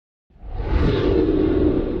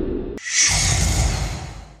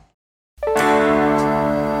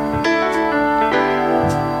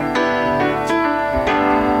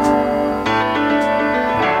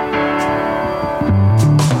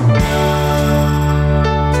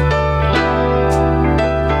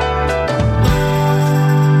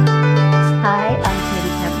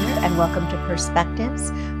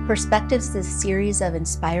Perspectives. Perspectives is a series of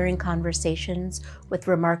inspiring conversations with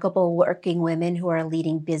remarkable working women who are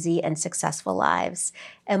leading busy and successful lives.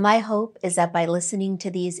 And my hope is that by listening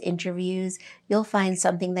to these interviews, you'll find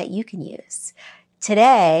something that you can use.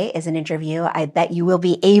 Today is an interview I bet you will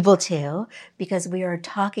be able to, because we are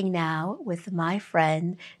talking now with my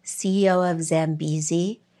friend, CEO of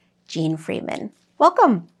Zambezi, Jean Freeman.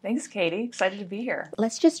 Welcome. Thanks, Katie. Excited to be here.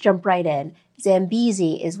 Let's just jump right in.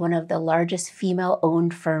 Zambezi is one of the largest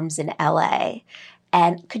female-owned firms in LA.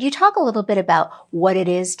 And could you talk a little bit about what it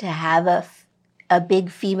is to have a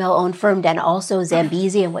big female-owned firm and also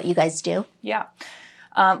Zambezi and what you guys do? Yeah.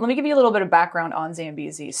 Let me give you a little bit of background on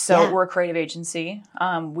Zambezi. We're a creative agency.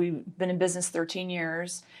 We've been in business 13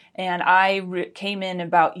 years. And I came in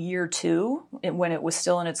about year 2 when it was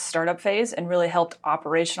still in its startup phase and really helped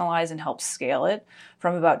operationalize and help scale it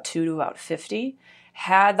from about 2 to about 50.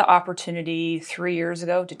 Had the opportunity 3 years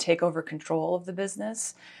ago to take over control of the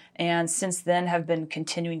business. And since then have been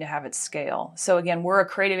continuing to have it scale. So again, we're a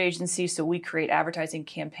creative agency, so we create advertising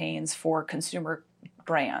campaigns for consumer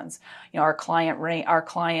brands. You know, our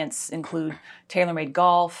clients include TaylorMade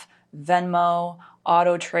Golf, Venmo,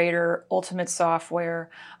 Auto Trader, Ultimate Software.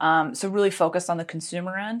 So really focused on the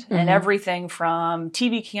consumer end and everything from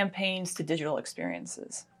TV campaigns to digital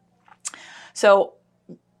experiences. So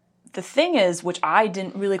the thing is, which I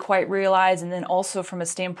didn't really quite realize, and then also from a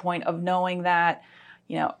standpoint of knowing that,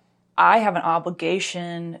 you know, I have an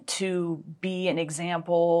obligation to be an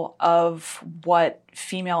example of what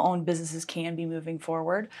female-owned businesses can be moving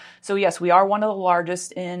forward. So yes, we are one of the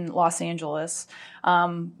largest in Los Angeles.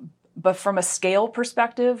 But from a scale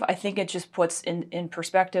perspective, I think it just puts in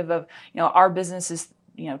perspective of, you know, our business is,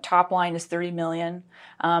 you know, top line is 30 million.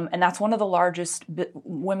 And that's one of the largest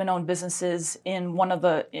women-owned businesses in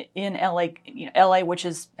LA, LA, which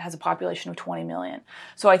has a population of 20 million.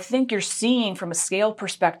 So I think you're seeing from a scale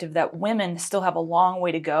perspective that women still have a long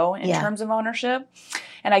way to go in terms of ownership.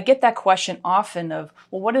 And I get that question often of,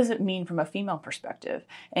 well, what does it mean from a female perspective?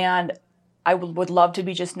 And I would love to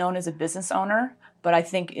be just known as a business owner, but I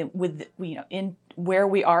think in where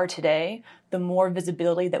we are today, the more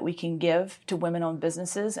visibility that we can give to women-owned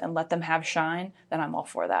businesses and let them have shine, then I'm all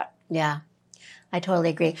for that. Yeah, I totally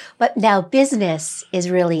agree. But now business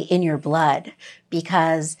is really in your blood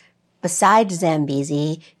because besides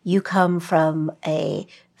Zambezi, you come from a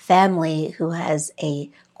family who has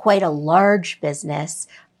quite a large business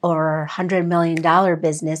or $100 million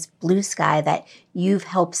business, Blue Sky, that you've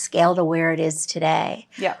helped scale to where it is today.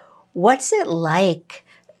 Yeah. What's it like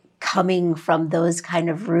coming from those kind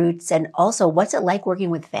of roots? And also, what's it like working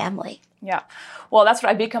with family? Yeah. Well, that's what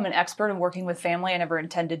I become an expert in working with family. I never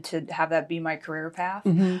intended to have that be my career path.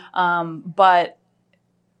 But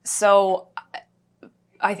so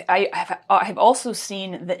I've also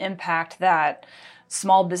seen the impact that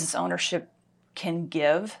small business ownership can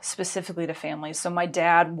give specifically to families. So my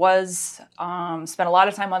dad spent a lot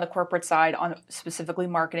of time on the corporate side on specifically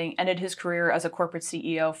marketing, ended his career as a corporate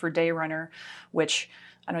CEO for Dayrunner, which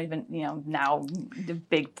I don't even, now the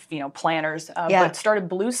big, planners, but started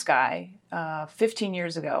Blue Sky 15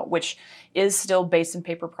 years ago, which is still based in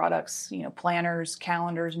paper products, planners,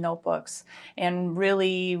 calendars, notebooks. And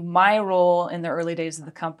really my role in the early days of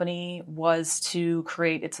the company was to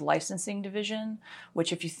create its licensing division,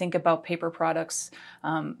 which if you think about paper products,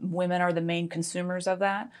 women are the main consumers of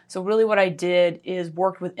that. So really what I did is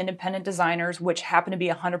worked with independent designers, which happen to be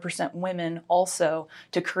 100% women also,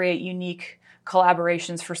 to create unique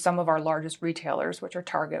collaborations for some of our largest retailers, which are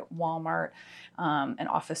Target, Walmart, and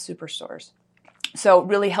Office Superstores. So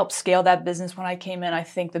really helped scale that business. When I came in, I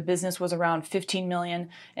think the business was around 15 million,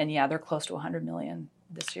 and they're close to 100 million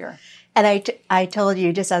this year. And I told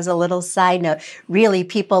you, just as a little side note, really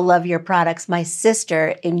people love your products. My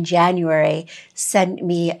sister in January sent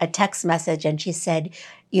me a text message and she said,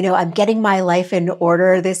 I'm getting my life in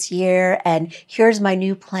order this year and here's my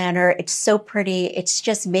new planner. It's so pretty. It's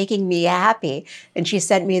just making me happy. And she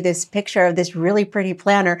sent me this picture of this really pretty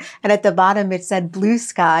planner. And at the bottom it said Blue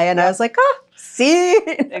Sky. And I was like, oh, see?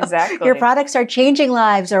 Exactly. Your products are changing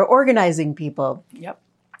lives or organizing people. Yep.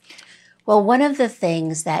 Well, one of the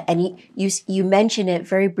things that, and you mentioned it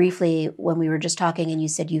very briefly when we were just talking and you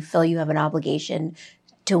said you feel you have an obligation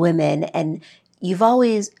to women and you've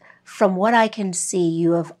always, from what I can see,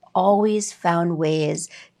 you have always found ways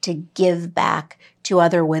to give back to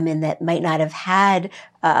other women that might not have had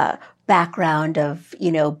a background of,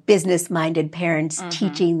 business-minded parents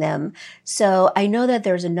teaching them. So I know that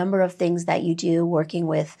there's a number of things that you do working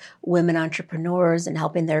with women entrepreneurs and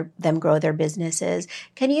helping them grow their businesses.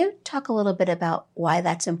 Can you talk a little bit about why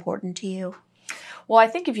that's important to you? Well, I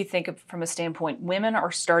think if you think of from a standpoint, women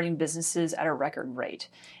are starting businesses at a record rate.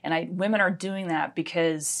 And women are doing that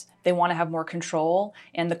because they want to have more control.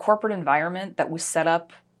 And the corporate environment that was set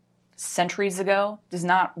up centuries ago does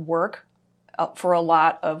not work for a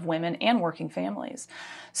lot of women and working families.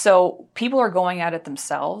 So people are going at it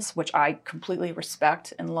themselves, which I completely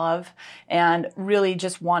respect and love, and really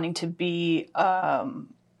just wanting to be a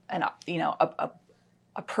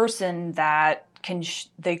person that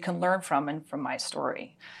they can learn from and from my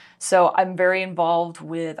story. So I'm very involved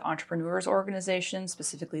with entrepreneurs organizations,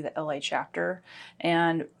 specifically the LA chapter,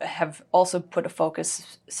 and have also put a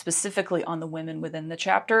focus specifically on the women within the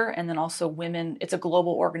chapter, and then also women. It's a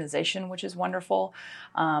global organization, which is wonderful.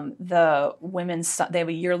 They have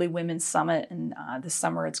a yearly women's summit, and this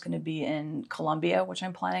summer it's going to be in Colombia, which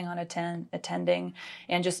I'm planning on attending,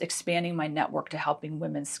 and just expanding my network to helping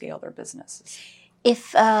women scale their businesses.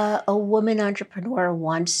 If a woman entrepreneur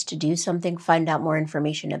wants to do something, find out more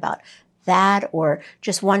information about that, or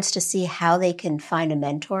just wants to see how they can find a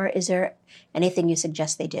mentor, is there anything you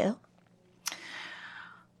suggest they do?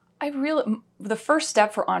 The first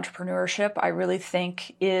step for entrepreneurship, I really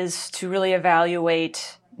think, is to really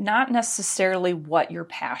evaluate not necessarily what your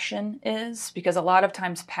passion is, because a lot of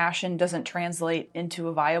times passion doesn't translate into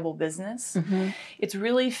a viable business. Mm-hmm. It's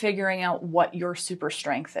really figuring out what your super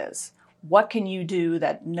strength is. What can you do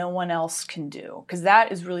that no one else can do? Because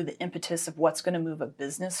that is really the impetus of what's going to move a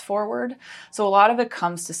business forward. So a lot of it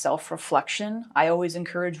comes to self-reflection. I always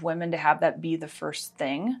encourage women to have that be the first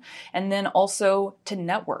thing. And then also to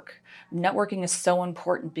network. Networking is so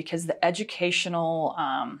important because the educational,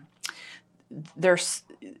 there's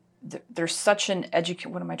such an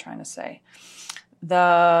what am I trying to say?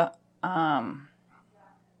 The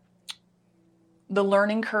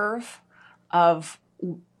learning curve of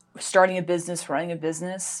starting a business, running a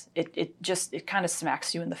business, it kind of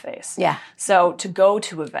smacks you in the face. Yeah. So to go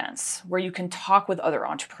to events where you can talk with other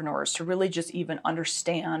entrepreneurs to really just even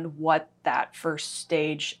understand what that first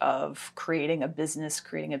stage of creating a business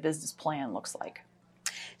plan looks like.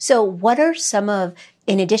 So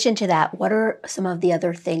in addition to that, what are some of the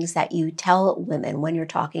other things that you tell women when you're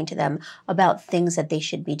talking to them about things that they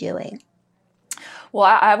should be doing? Well,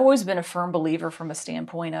 I've always been a firm believer from a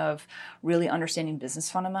standpoint of really understanding business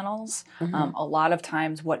fundamentals. Mm-hmm. A lot of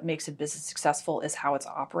times what makes a business successful is how it's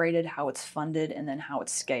operated, how it's funded, and then how it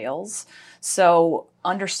scales. So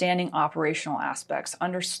understanding operational aspects,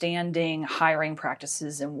 understanding hiring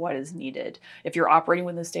practices and what is needed. If you're operating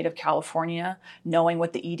within the state of California, knowing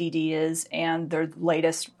what the EDD is and the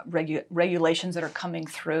latest regulations that are coming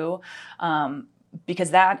through,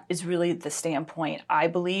 because that is really the standpoint, I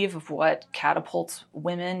believe, of what catapults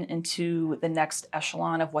women into the next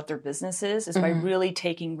echelon of what their business is mm-hmm. by really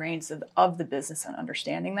taking reins of the business and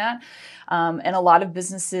understanding that. And a lot of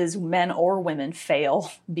businesses, men or women,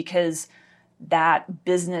 fail because that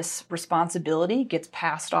business responsibility gets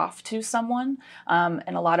passed off to someone.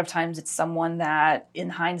 And a lot of times it's someone that, in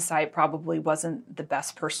hindsight, probably wasn't the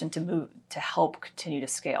best person to help continue to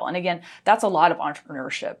scale. And again, that's a lot of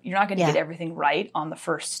entrepreneurship. You're not going to get everything right on the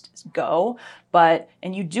first go,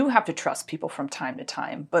 and you do have to trust people from time to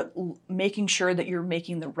time, but making sure that you're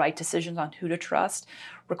making the right decisions on who to trust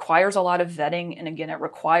requires a lot of vetting. And again, it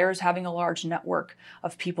requires having a large network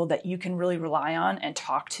of people that you can really rely on and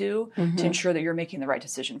talk to mm-hmm. to ensure that you're making the right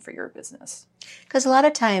decision for your business. Because a lot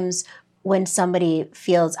of times when somebody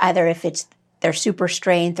feels, either if it's their super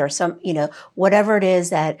strength or whatever it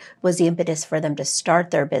is that was the impetus for them to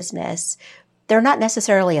start their business, they're not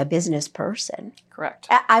necessarily a business person. Correct.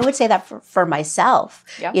 I would say that for myself.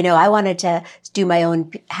 Yep. I wanted to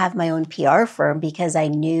have my own PR firm because I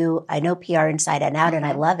know PR inside and out, mm-hmm. and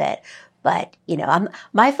I love it. But,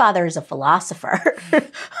 my father is a philosopher,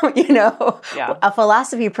 a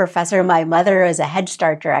philosophy professor. My mother is a Head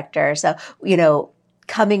Start director. So,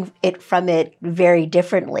 coming from it very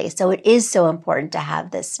differently. So it is so important to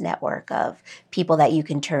have this network of people that you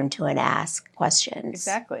can turn to and ask questions.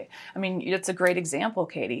 Exactly. I mean, it's a great example,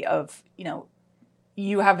 Katie, of,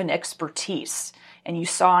 you have an expertise and you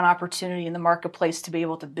saw an opportunity in the marketplace to be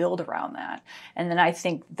able to build around that. And then I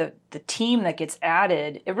think the team that gets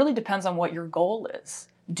added, it really depends on what your goal is.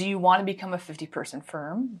 Do you want to become a 50-person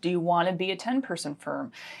firm? Do you want to be a 10-person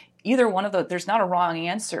firm? Either one of those, there's not a wrong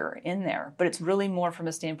answer in there, but it's really more from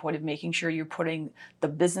a standpoint of making sure you're putting the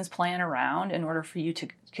business plan around in order for you to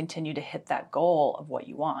continue to hit that goal of what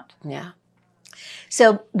you want. Yeah.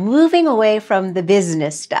 So moving away from the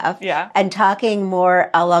business stuff and talking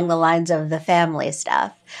more along the lines of the family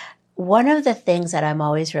stuff, one of the things that I'm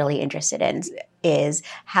always really interested in is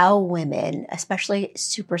how women, especially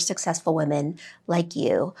super successful women like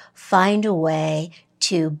you, find a way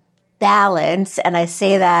to balance, and I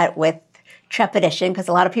say that with trepidation because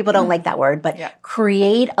a lot of people don't like that word, but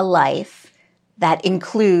create a life that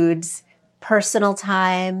includes personal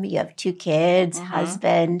time, you have 2 kids,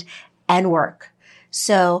 husband, and work.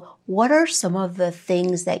 So what are some of the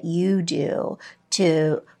things that you do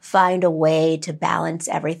to find a way to balance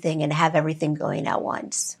everything and have everything going at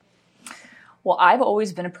once? Well, I've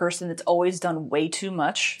always been a person that's always done way too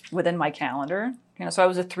much within my calendar. So I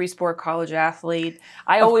was a 3-sport college athlete.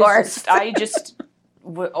 I just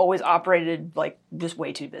always operated like just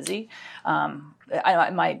way too busy.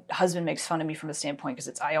 My husband makes fun of me from a standpoint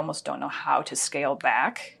because I almost don't know how to scale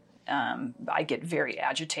back. I get very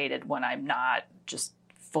agitated when I'm not just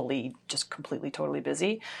completely, totally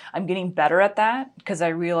busy. I'm getting better at that because I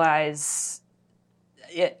realize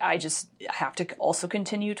I just have to also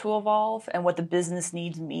continue to evolve. And what the business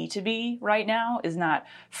needs me to be right now is not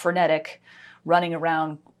frenetic, running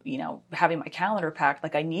around, having my calendar packed.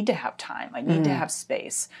 Like I need to have time. I need to have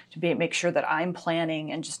space to make sure that I'm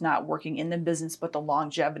planning and just not working in the business, but the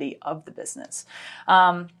longevity of the business.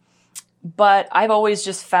 But I've always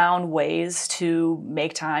just found ways to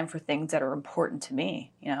make time for things that are important to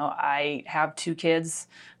me. I have 2 kids.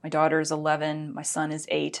 My daughter is 11. My son is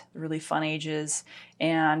 8, really fun ages.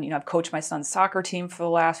 And, I've coached my son's soccer team for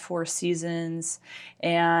the last 4 seasons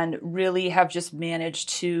and really have just managed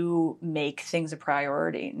to make things a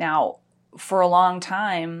priority. Now, for a long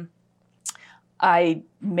time, I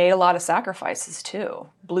made a lot of sacrifices too.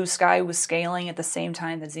 Blue Sky was scaling at the same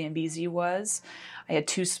time that Zambezi was. I had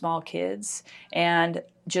 2 small kids and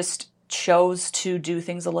just chose to do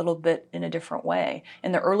things a little bit in a different way.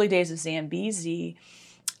 In the early days of Zambezi,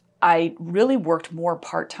 I really worked more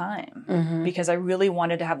part-time because I really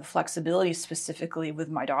wanted to have the flexibility specifically with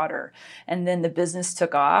my daughter. And then the business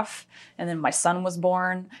took off, and then my son was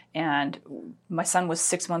born, and my son was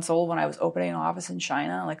 6 months old when I was opening an office in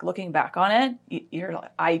China. Like looking back on it,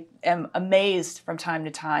 I am amazed from time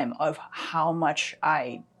to time of how much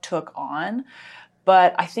I took on.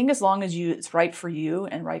 But I think as long as it's right for you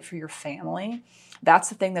and right for your family, that's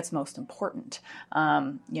the thing that's most important.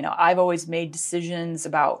 I've always made decisions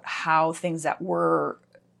about how things that were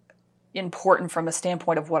important from a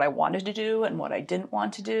standpoint of what I wanted to do and what I didn't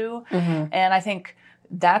want to do. And I think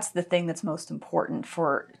that's the thing that's most important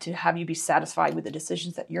to have you be satisfied with the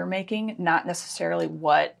decisions that you're making, not necessarily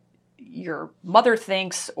what your mother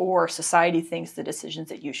thinks or society thinks the decisions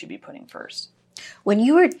that you should be putting first. When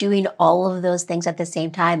you were doing all of those things at the same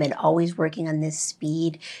time and always working on this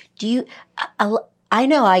speed, I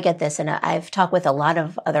know I get this, and I've talked with a lot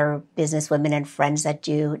of other business women and friends that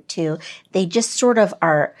do too. They just sort of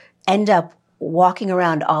end up walking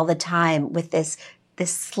around all the time with this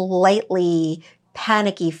slightly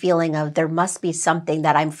panicky feeling of there must be something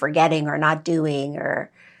that I'm forgetting or not doing or.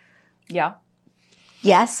 Yeah.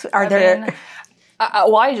 Yes.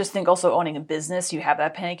 I just think also owning a business, you have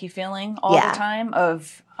that panicky feeling all the time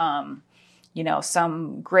of,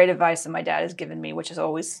 some great advice that my dad has given me, which is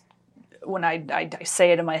always when I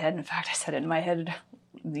say it in my head. In fact, I said it in my head,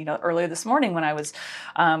 earlier this morning when I was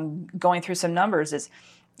going through some numbers is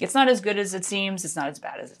it's not as good as it seems. It's not as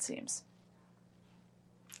bad as it seems.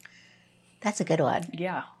 That's a good one.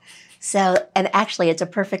 Yeah. So, and actually it's a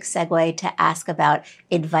perfect segue to ask about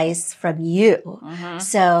advice from you.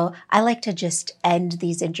 So I like to just end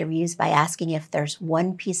these interviews by asking if there's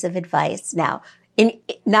one piece of advice now,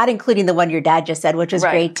 not including the one your dad just said, which was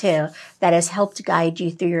great too, that has helped guide you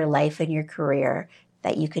through your life and your career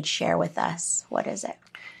that you could share with us. What is it?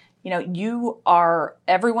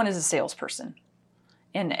 Everyone is a salesperson.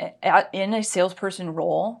 And in a salesperson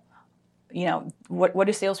role, what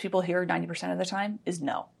do salespeople hear 90% of the time is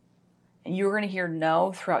no. And you're going to hear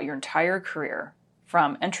no throughout your entire career,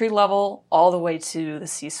 from entry level all the way to the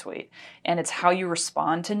C-suite. And it's how you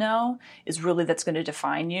respond to no is really that's going to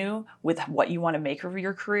define you with what you want to make of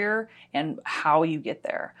your career and how you get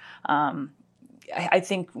there. I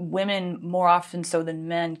think women more often so than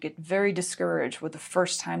men get very discouraged with the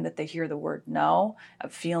first time that they hear the word no,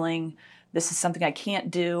 of feeling this is something I can't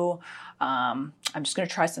do. I'm just going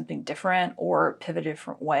to try something different or pivot a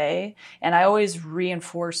different way. And I always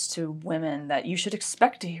reinforce to women that you should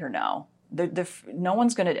expect to hear no. No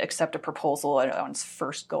one's going to accept a proposal on its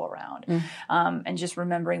first go around. And just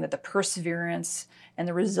remembering that the perseverance and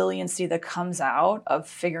the resiliency that comes out of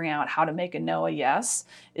figuring out how to make a no a yes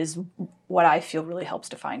is what I feel really helps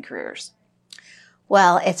define careers.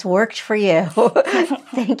 Well, it's worked for you.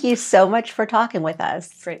 Thank you so much for talking with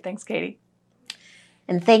us. Great. Thanks, Katie.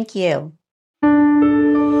 And thank you.